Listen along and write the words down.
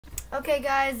Okay,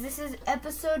 guys, this is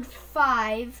episode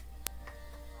 5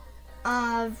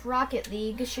 of Rocket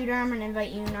League. Shooter, I'm gonna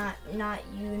invite you, not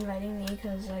you inviting me,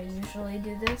 because I usually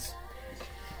do this.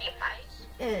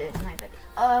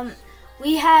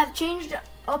 We have changed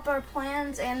up our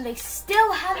plans, and they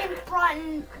still haven't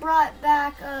brought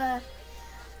back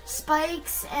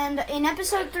Spikes. And in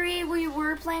episode 3, we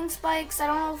were playing Spikes. I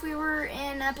don't know if we were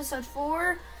in episode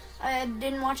 4. I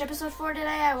didn't watch episode 4 today.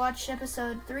 I watched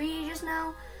episode 3 just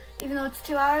now. Even though it's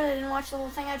 2 hours, I didn't watch the whole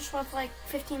thing. I just watched like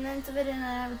 15 minutes of it, and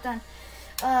I was done.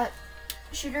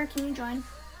 Shooter, can you join?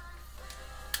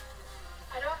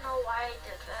 I don't know why I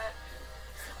did that.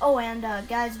 Oh, and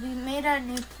guys, we made a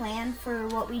new plan for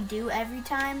what we do every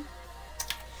time.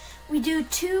 We do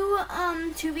 2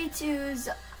 2v2s,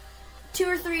 2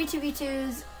 or 3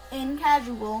 2v2s in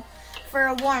casual for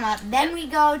a warm-up. Then we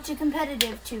go to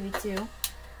competitive 2v2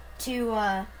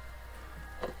 to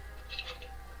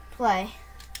play.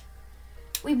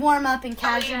 We warm up in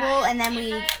casual, and then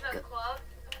we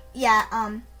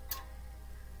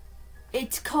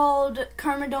it's called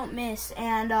Karma Don't Miss,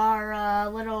 and our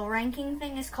little ranking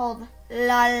thing is called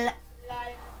LOL,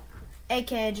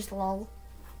 aka just LOL,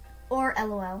 or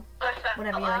LOL,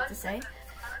 whatever you like to say.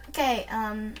 Okay,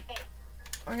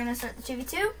 we're gonna start the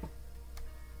 2v2.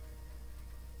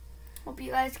 Hope you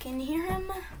guys can hear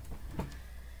him.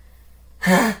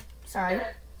 Sorry.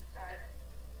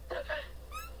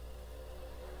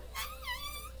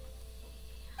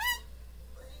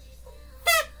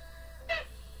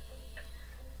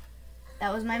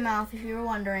 That was my mouth, if you were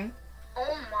wondering.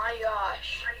 Oh my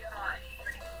gosh.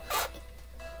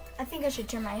 I think I should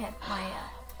turn my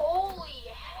Holy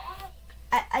heck.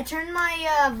 I turned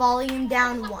my volume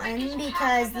down 1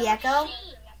 because the echo.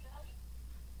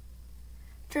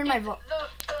 Turn my The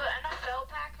NFL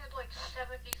pack had like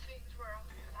 70 things for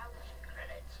 1,000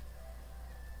 credits.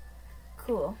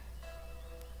 Cool.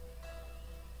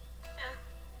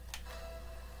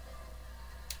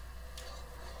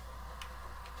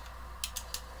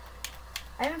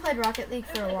 I haven't played Rocket League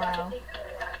for a while.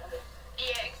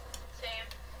 Yeah, same.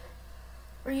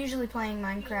 We're usually playing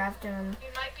Minecraft and You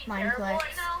might be Mineplex. terrible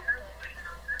right now.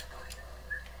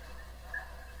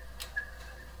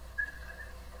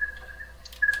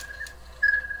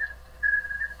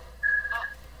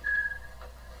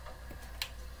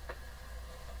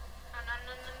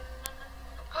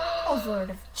 Oh, Lord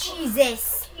of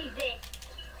Jesus.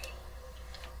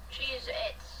 Cheese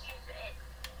it.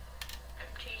 I'm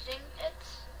cheesing it.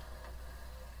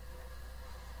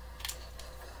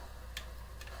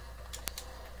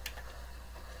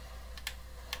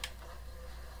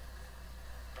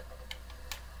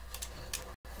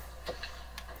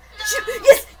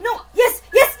 Yes! No! Yes!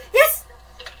 Yes! Yes!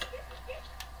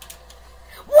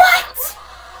 What?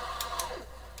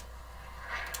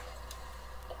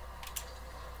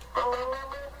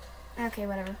 Okay,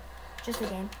 whatever. Just a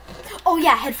game. Oh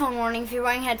yeah, headphone warning. If you're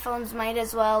wearing headphones, might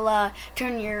as well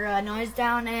turn your noise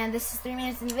down. And this is 3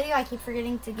 minutes in the video. I keep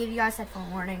forgetting to give you guys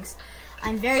headphone warnings.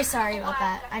 I'm very sorry about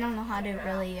that. I don't know how to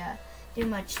really do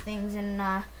much things in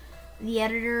the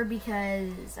editor,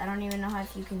 because I don't even know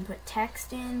if you can put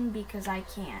text in, because I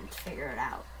can't figure it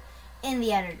out in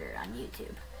the editor on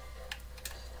YouTube.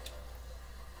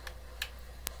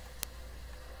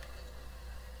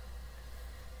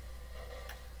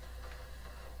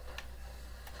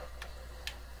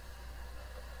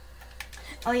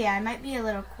 Oh yeah, I might be a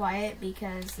little quiet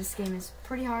because this game is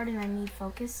pretty hard and I need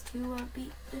focus to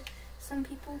beat some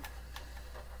people.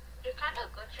 You're kind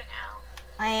of glitching out.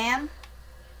 I am?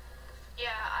 Yeah,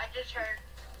 I just heard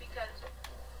because...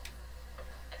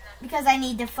 Because I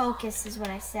need to focus is what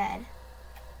I said.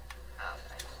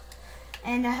 Okay.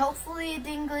 And hopefully it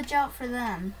didn't glitch out for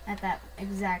them at that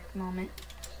exact moment.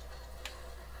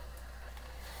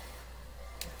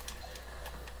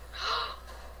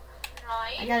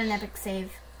 Nice. I got an epic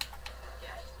save. Yeah,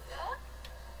 I see that.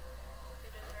 You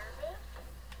deserve it.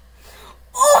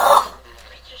 Oh!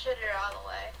 You just hit it out of the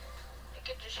way. You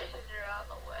could just hit it out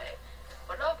of the way.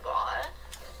 What up, bot?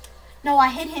 No, I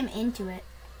hit him into it.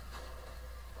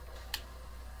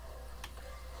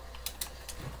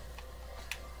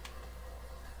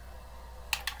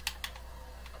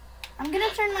 I'm gonna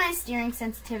turn my steering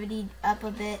sensitivity up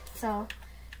a bit, so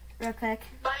real quick.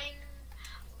 Bang,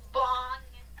 bong.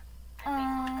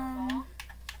 Um,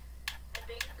 I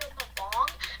banged on the bong.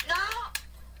 No!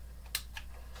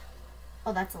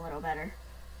 oh, that's a little better.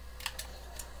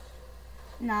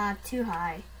 Nah, too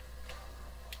high.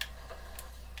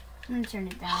 I'm gonna turn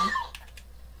it down.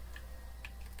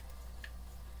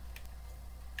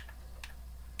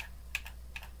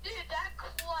 Dude, that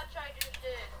clutch I just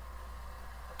did.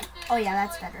 Oh yeah,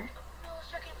 that's better.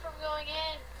 Millisecond from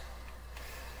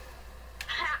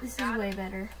This is way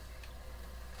better.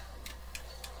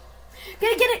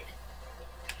 Get it!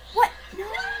 What? No!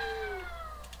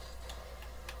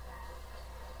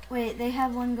 Wait, they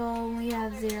have 1 goal and we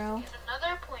have 0. Get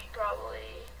another point probably.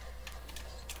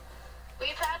 We've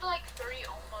had like 3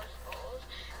 almost goals,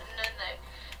 and then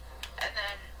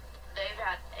they've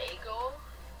had a goal.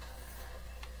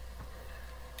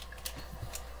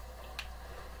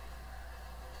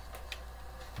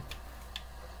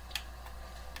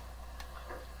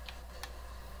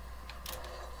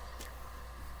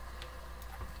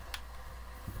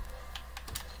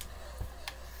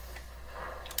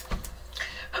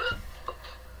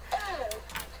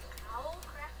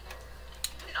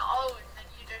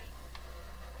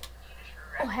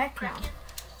 Oh, heck no.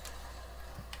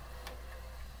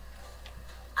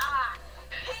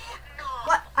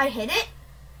 What? I hit it?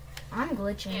 I'm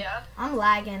glitching. Yeah. I'm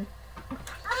lagging.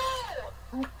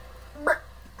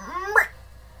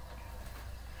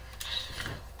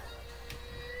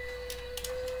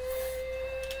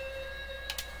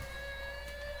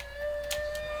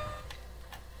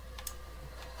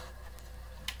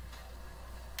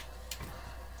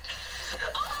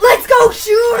 Let's go,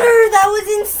 shooter! That was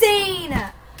insane!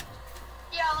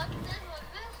 Yeah, look at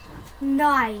this.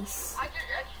 Nice. I just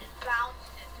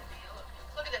bounced into me.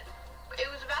 Look at this. It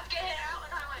was about to get hit out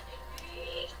and I went.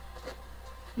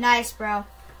 Nice, bro.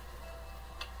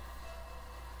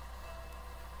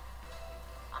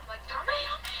 I'm like,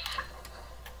 Kamehameha.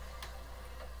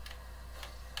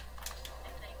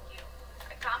 And thank you.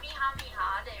 I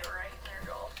Kamehameha right in their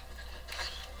goal.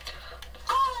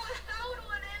 Oh, if that would have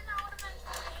went in, that would have been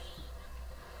insane.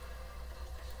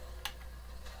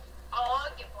 Oh,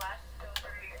 get blasted go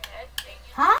through your head. Dang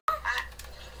it. Huh?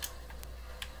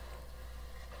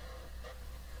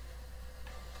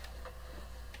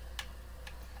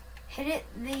 Hit it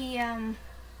the,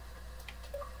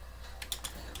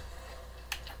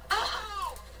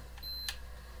 Oh!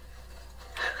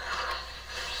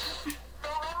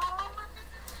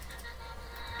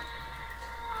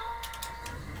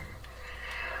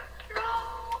 No!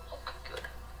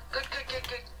 Okay, good.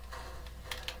 Good.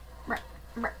 Right.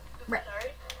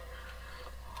 Sorry.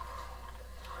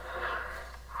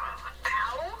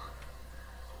 Ow!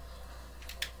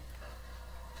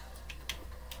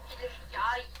 He just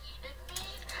yeeted me.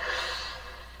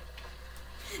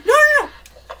 No!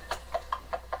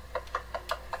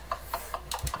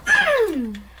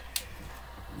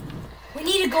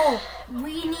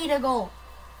 We need a goal.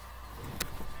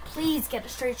 Please get a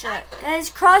straight shot. Guys,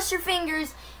 cross your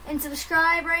fingers and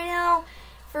subscribe right now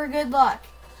for good luck.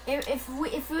 If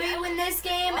we win this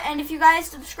game and if you guys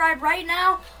subscribe right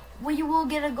now, we will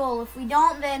get a goal. If we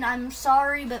don't, then I'm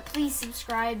sorry, but please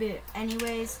subscribe it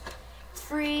anyways. It's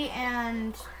free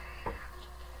and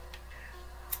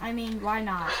I mean, why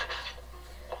not?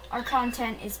 Our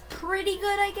content is pretty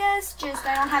good, I guess. Just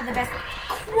I don't have the best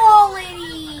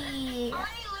quality.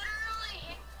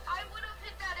 I would have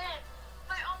hit that in.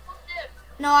 I almost did.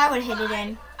 No, I would hit it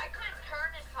in. I couldn't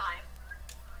turn in time.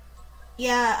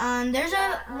 Yeah, there's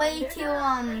a way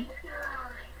to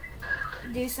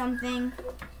do something.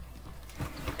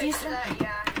 Do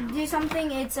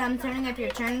something. It's turning up your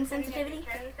turning sensitivity.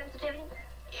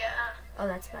 Yeah. Oh,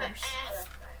 that's better.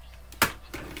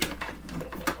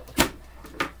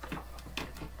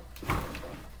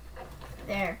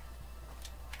 There.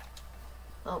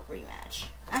 Oh, rematch.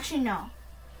 Actually, no.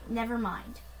 Never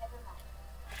mind.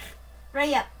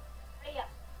 Ready up.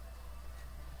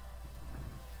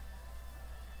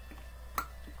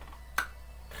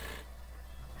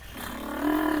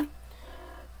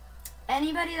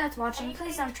 Anybody that's watching,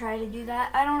 please don't try to do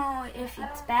that. I don't know if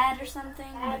it's bad or something,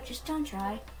 but just don't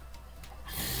try.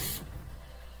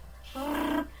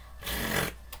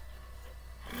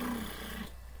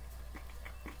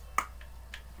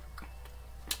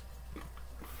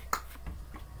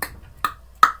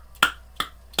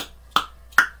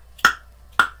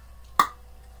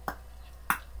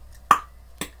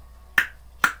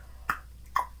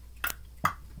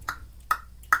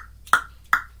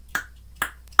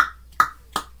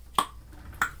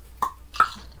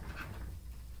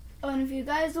 Oh, and if you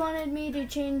guys wanted me to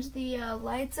change the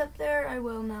lights up there, I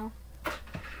will now. If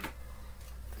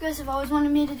you guys have always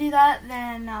wanted me to do that,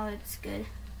 then now it's good.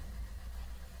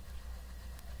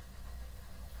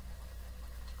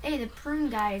 Hey, the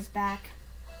prune guy is back.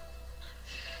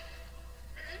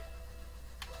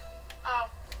 Oh.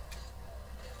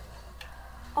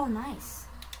 Oh, nice.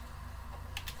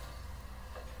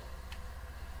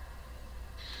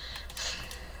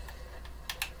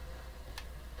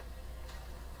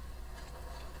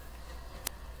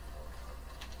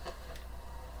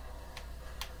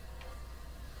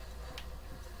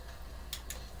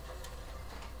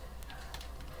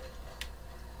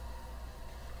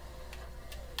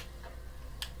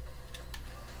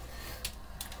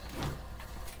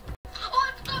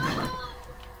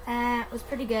 was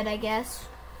pretty good, I guess.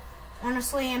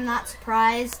 Honestly, I'm not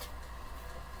surprised.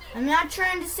 I'm not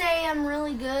trying to say I'm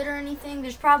really good or anything.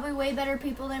 There's probably way better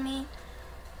people than me.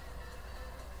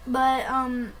 But,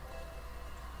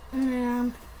 yeah,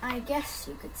 I guess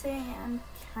you could say I'm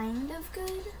kind of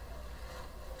good.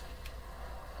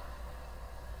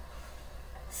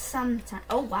 Sometimes.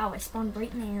 Oh, wow, I spawned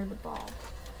right near the ball.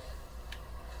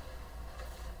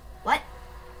 What?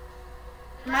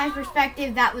 From my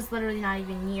perspective, that was literally not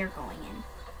even near going in.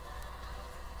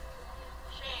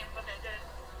 Shame, but it did.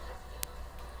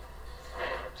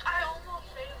 I almost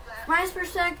saved that. From my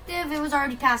perspective, it was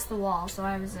already past the wall, so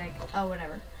I was like, oh,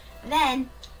 whatever. Then,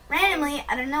 randomly,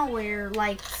 out of nowhere,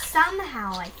 like,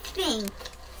 somehow, I think,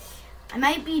 I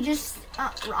might be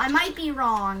I might be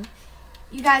wrong.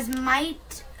 You guys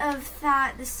might have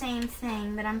thought the same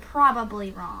thing, but I'm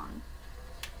probably wrong.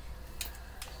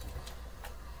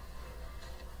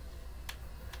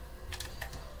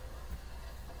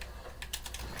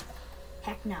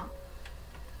 Heck no.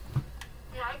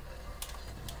 Right?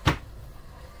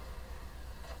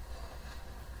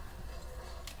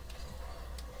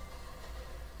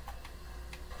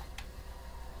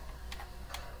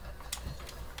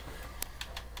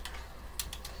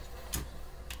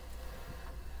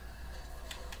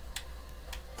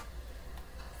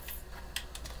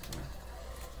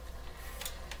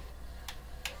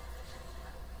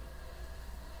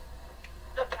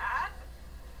 The bat?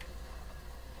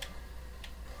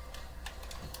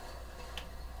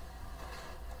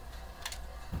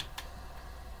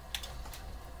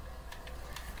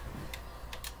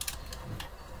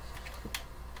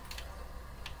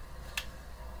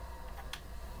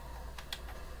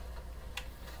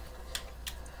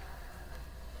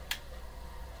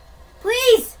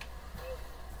 Please!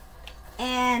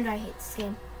 And I hate this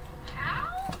game.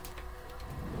 How?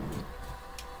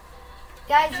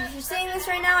 Guys, if you're seeing this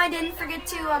right now, I didn't forget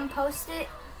to post it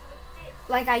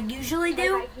like I usually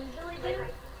do.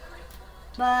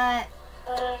 But,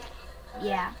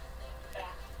 yeah.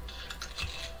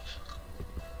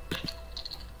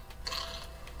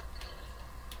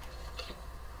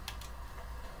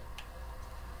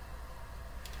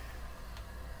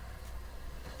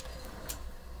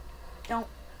 Don't.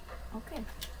 Okay.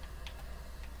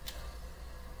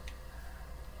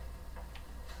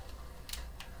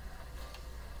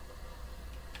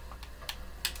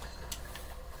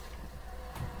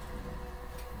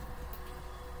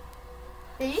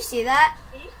 Did you see that?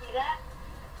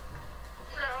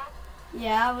 No.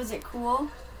 Yeah, was it cool?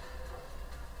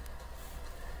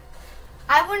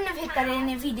 I wouldn't have hit that in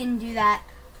if he didn't do that.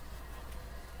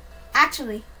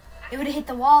 Actually, it would have hit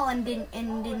the wall and didn't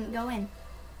go in. Got him.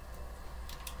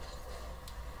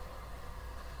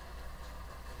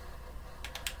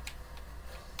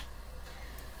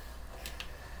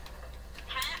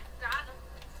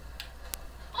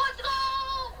 Let's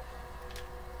go!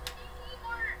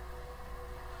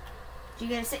 Did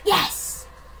you guys say yes?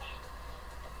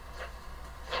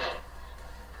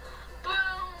 Boom!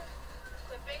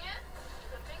 Clipping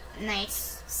it?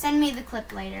 Nice. Send me the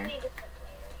clip later.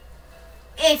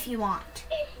 If you want.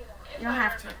 You don't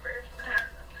have to.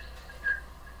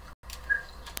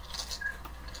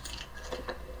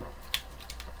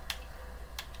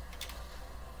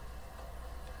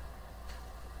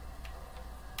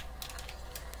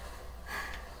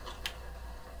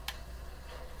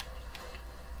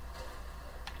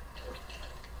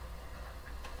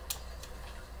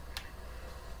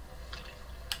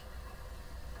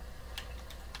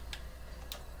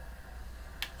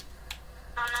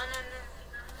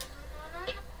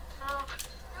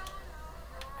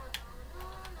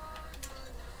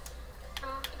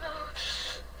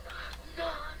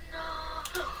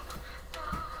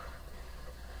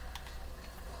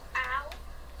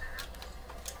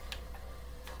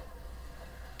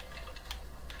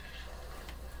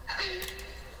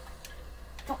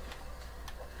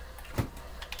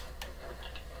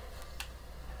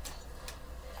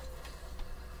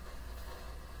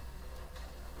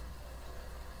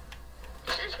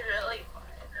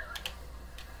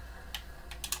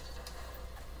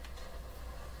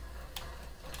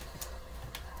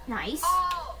 Nice.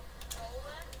 Oh!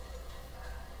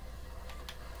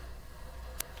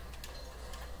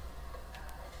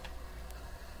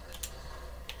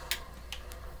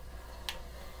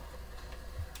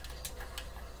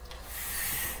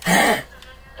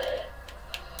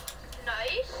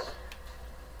 Nice.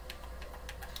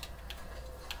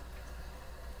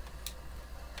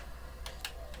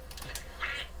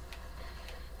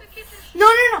 No,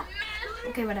 no, no.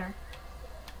 Okay, whatever.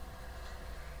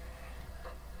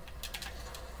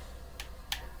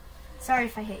 Sorry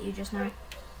if I hit you just now.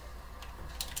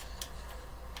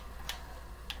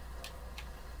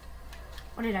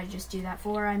 What did I just do that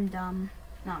for? I'm dumb.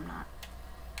 No, I'm not.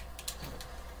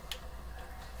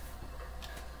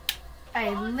 I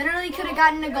literally could have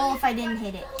gotten a goal if I didn't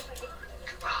hit it.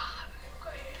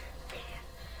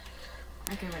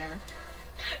 Okay, whatever.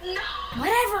 No.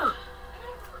 Whatever!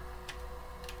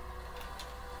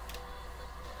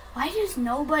 Why does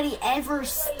nobody ever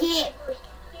skip?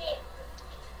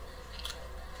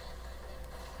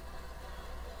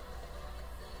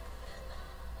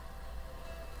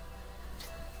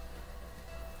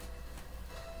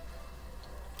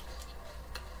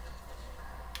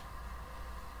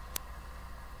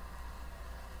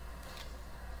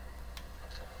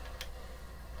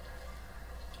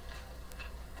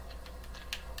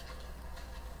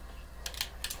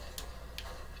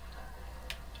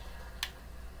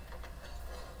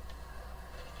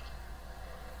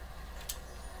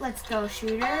 Let's go,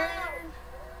 shooter.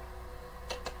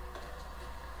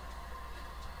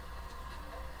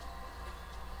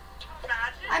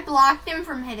 Imagine. I blocked him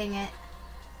from hitting it.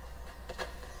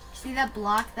 See that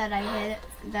block that I hit,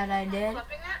 that I did?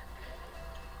 Flipping it?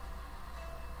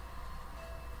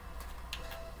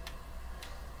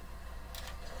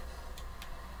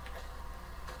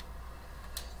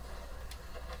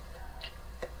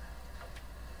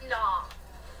 Nah.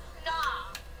 No.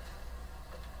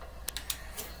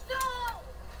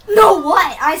 No,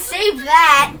 what? I saved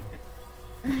that.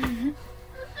 I'm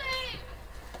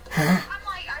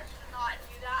like, I should not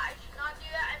do that. I should not do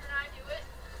that, and then I do it.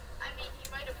 I mean, he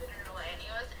might have put it away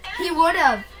anyways. And He would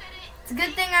have. hit it. It's a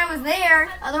good thing I was there.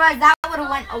 Otherwise, that would have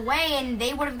went away, and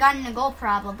they would have gotten a goal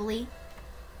probably.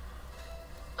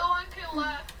 The one to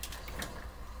left.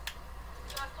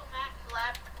 Got the Max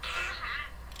left.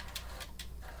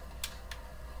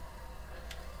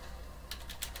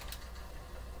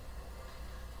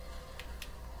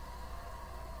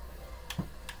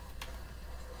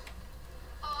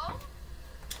 Oh.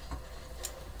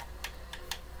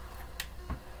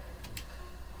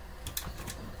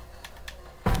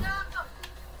 No.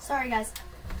 Sorry, guys.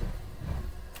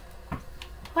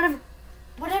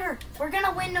 Whatever. We're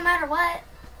gonna win no matter what.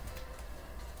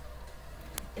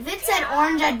 If it said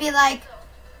orange, I'd be like,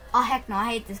 oh heck no,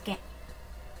 I hate this game.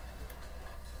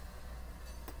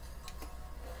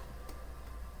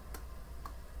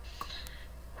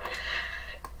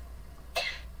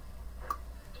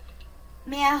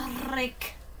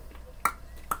 Merrick.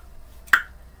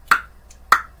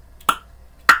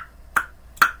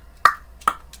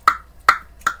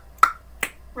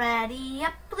 Ready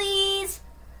up, please.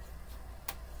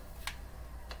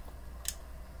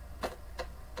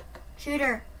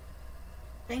 Shooter.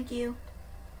 Thank you.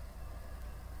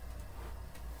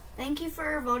 Thank you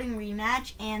for voting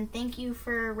rematch, and thank you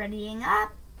for readying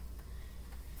up.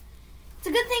 It's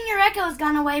a good thing your echo's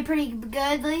gone away pretty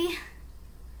goodly,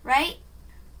 right?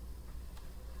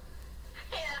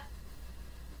 Yeah.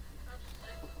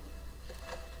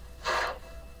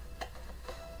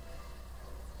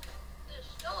 It's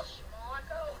still a small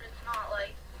echo. It's not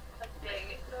like a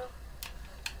big echo.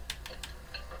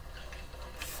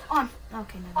 On.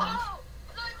 Okay, never mind. Oh,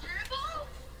 the dribble?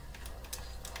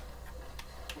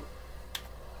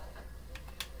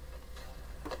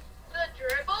 The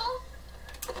dribble?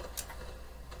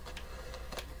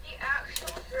 The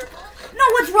actual dribble? No,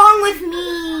 what's wrong with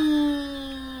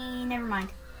me? Never mind.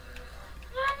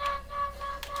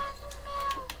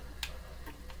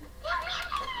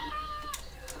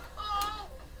 Oh,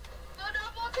 the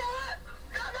double tap!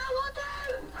 The double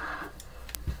tap!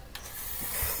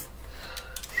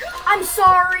 I'm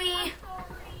sorry.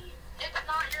 It's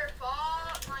not your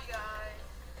fault, my guy.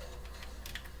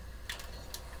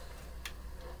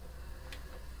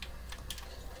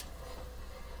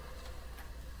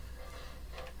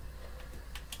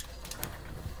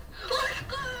 Let's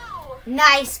go!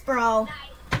 Nice, bro.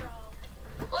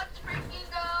 Let's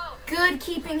freaking go! Good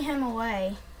keeping him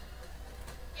away.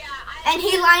 Yeah, And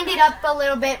he lined it up a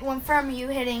little bit from you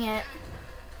hitting it.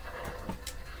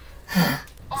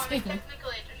 Oh, I mean, Excuse me.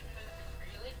 technically it just moved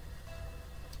freely.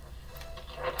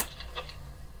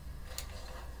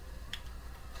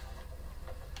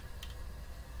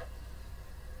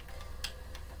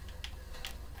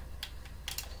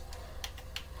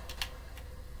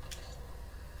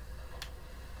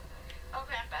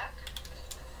 Okay, I'm back.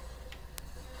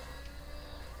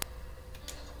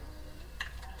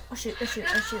 Oh shoot.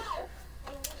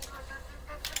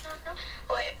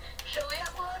 Wait, should we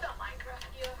upload on Minecraft?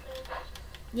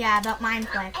 Yeah, about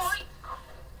Mineplex. Point.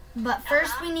 But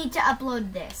first we need to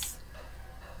upload this.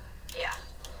 Yeah.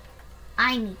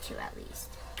 I need to at least.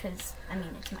 Because, I mean,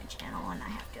 it's my channel and I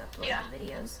have to upload Yeah. the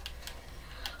videos.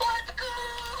 Let's go!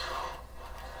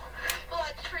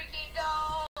 Let's freaking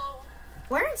go!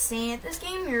 Where insane at this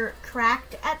game. You're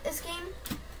cracked at this game.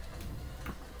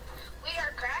 We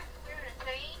are cracked. We're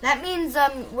insane. That means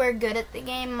we're good at the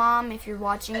game, Mom, if you're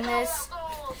watching this.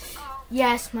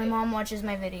 Yes, my mom watches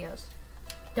my videos.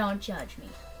 Don't judge me.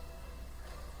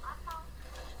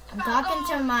 I'm talking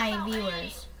to my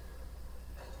viewers.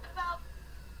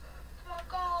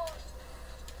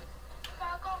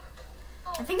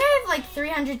 I think I have like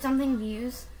 300 something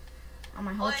views on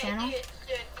my whole channel. Dude,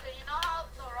 so you know how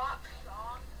the Rock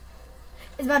song?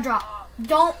 It's about drop.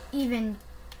 Don't even.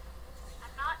 I'm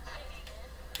not singing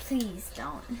it. Please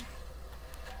don't.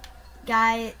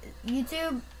 Guy,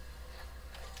 YouTube.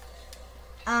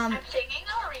 I'm singing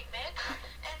a remix,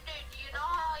 and dude, you know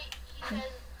how he says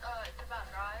it's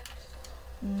about drive?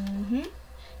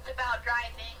 It's about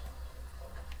driving.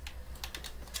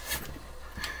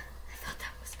 I thought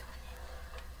that was going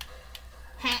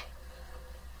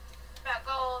It's about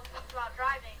goals. It's about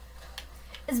driving.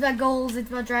 It's about goals. It's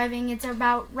about driving. It's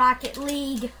about Rocket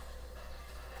League.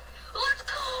 Let's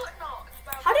go! No, it's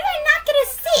about How did I not get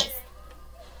assist?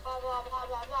 blah blah blah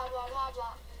blah blah blah blah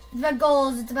blah. It's about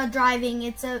goals. It's about driving.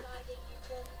 It's a. No,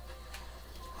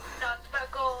 it's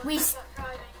about goals. It's about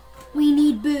driving. We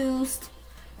need boost.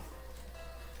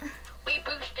 We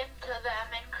boost into them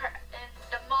and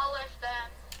demolish them.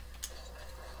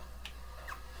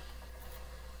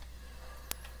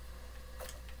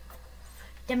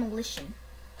 Demolition.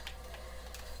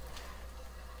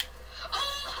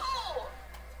 Oh!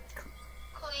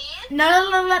 Clean?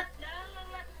 No.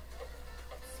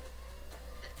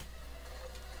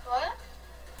 What?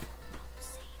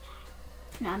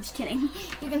 No, I'm just kidding.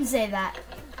 You can say that.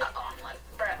 Oh my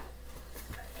breath.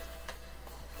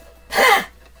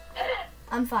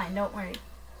 I'm fine. Don't worry.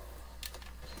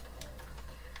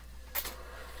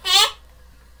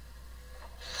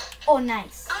 Oh,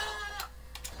 nice.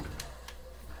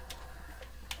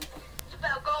 It's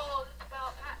about goals.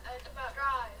 It's about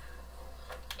drive.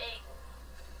 Hey.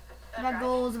 It's about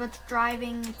goals. About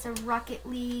driving. It's a Rocket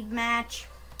League match.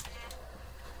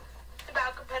 It's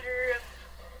about competitive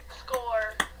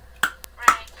score.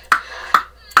 Rank.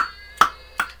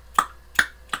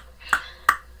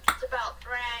 It's about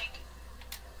rank.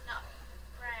 No.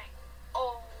 Rank.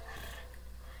 Oh.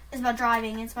 It's about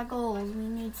driving. It's about goals. We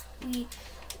need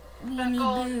About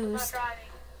goals. It's boost. about driving.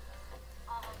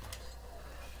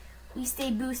 We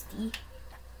stay boosty.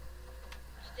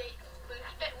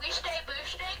 We stay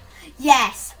boosting.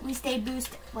 Yes, we stay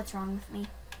boosted. What's wrong with me?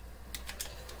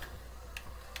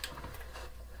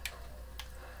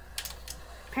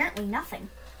 Apparently nothing.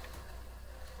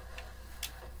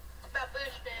 About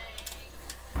boosting.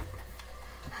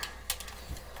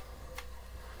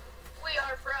 We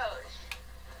are pros.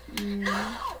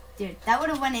 Dude, that would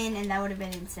have went in and that would have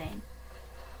been insane.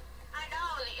 I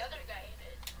know, the other guy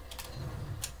did.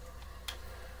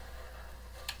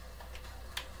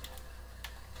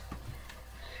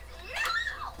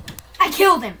 No! I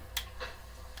killed him.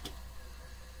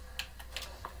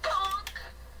 Bonk!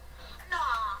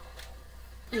 Nah.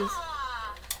 Please.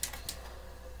 Nah.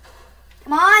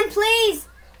 Come on, please.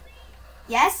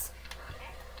 Yes?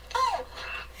 Oh!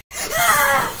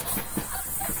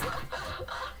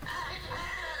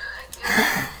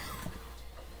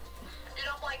 Dude,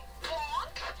 I'm like,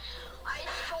 bonk! I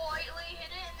slightly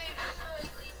hit it and they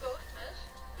slightly both missed.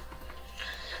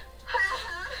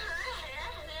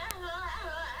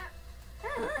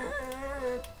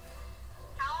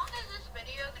 How long is this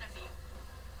video gonna be?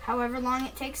 However long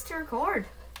it takes to record.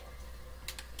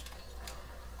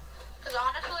 Because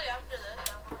honestly, after this,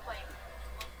 I want to play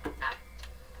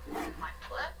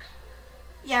Mineplex.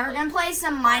 Yeah, we're gonna play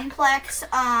some Mineplex,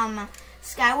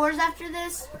 Skywars after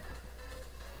this.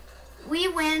 We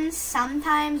win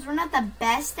sometimes. We're not the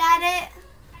best at it.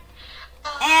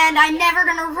 And I'm never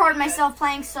gonna record myself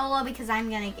playing solo because I'm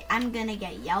gonna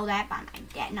get yelled at by my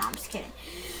dad. No, I'm just kidding.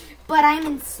 But I'm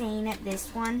insane at this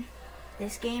one,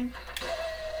 this game.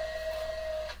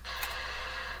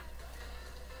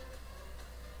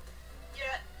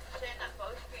 You're saying that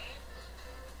both games,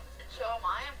 and so am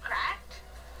I. I'm cracked.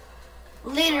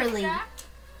 Literally, Cracked?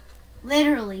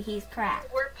 literally, he's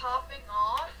cracked. We're popping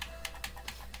off.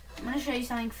 I'm gonna show you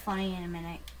something funny in a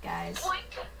minute, guys.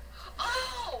 Boink.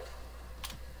 Oh!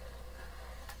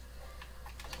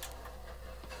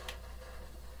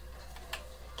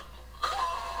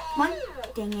 Come on,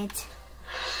 dang it.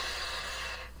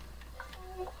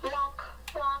 Bonk,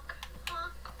 bonk, bonk,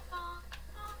 bonk, bonk,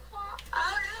 bonk.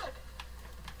 Oh, dude.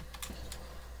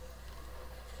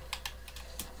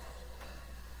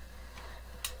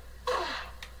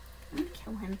 I'm gonna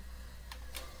kill him.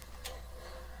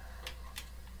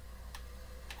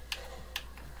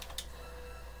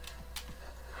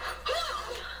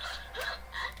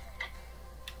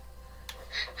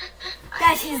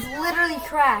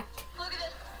 cracked. Look at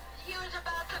this. He was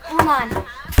about to go. Hold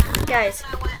on, guys.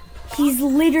 And I went, He's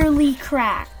literally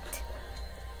cracked.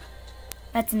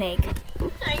 That's an egg.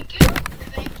 thank you.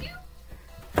 Thank you.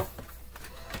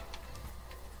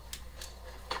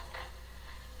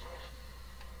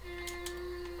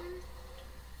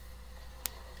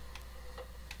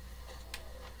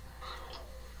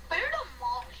 Where are the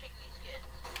mall chickies get?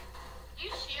 Do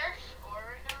you see our score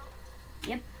right now?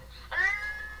 Yep.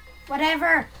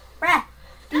 Whatever. Bruh,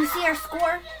 do you see our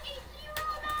score?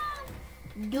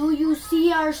 Do you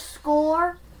see our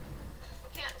score?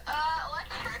 Let's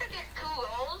try to get 2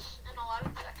 goals in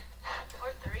 11 seconds.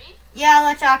 Or 3. Yeah,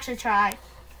 let's actually try.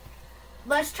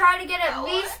 Let's try to get at Yeah,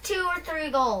 least 2 or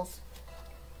 3 goals.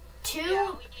 Two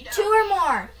Yeah, we need 2 or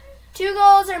more. 2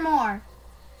 goals or more.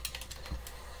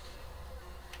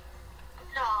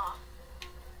 Nah.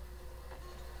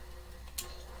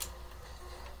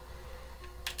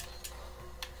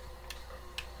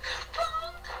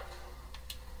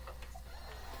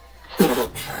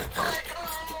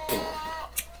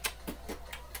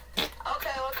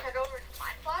 Okay, let's head over to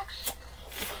Mineplex.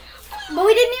 But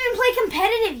we didn't even play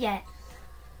competitive yet.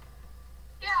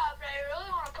 Yeah, but I really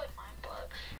want to play Mineplex.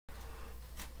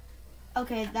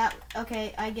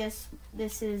 Okay, I guess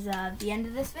this is the end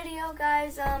of this video,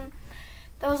 guys. That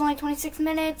was only 26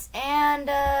 minutes, and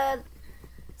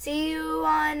see you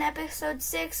on episode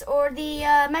 6 or the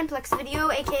Mineplex video,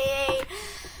 aka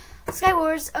Sky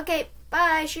Wars. Okay,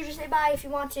 bye. Shooter, say bye if you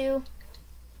want to.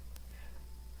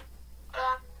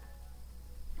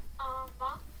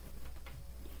 Mom?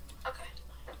 Okay.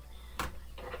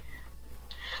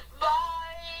 Bye.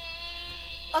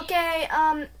 Okay,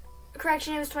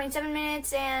 correction, it was 27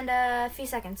 minutes and a few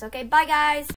seconds. Okay, bye, guys.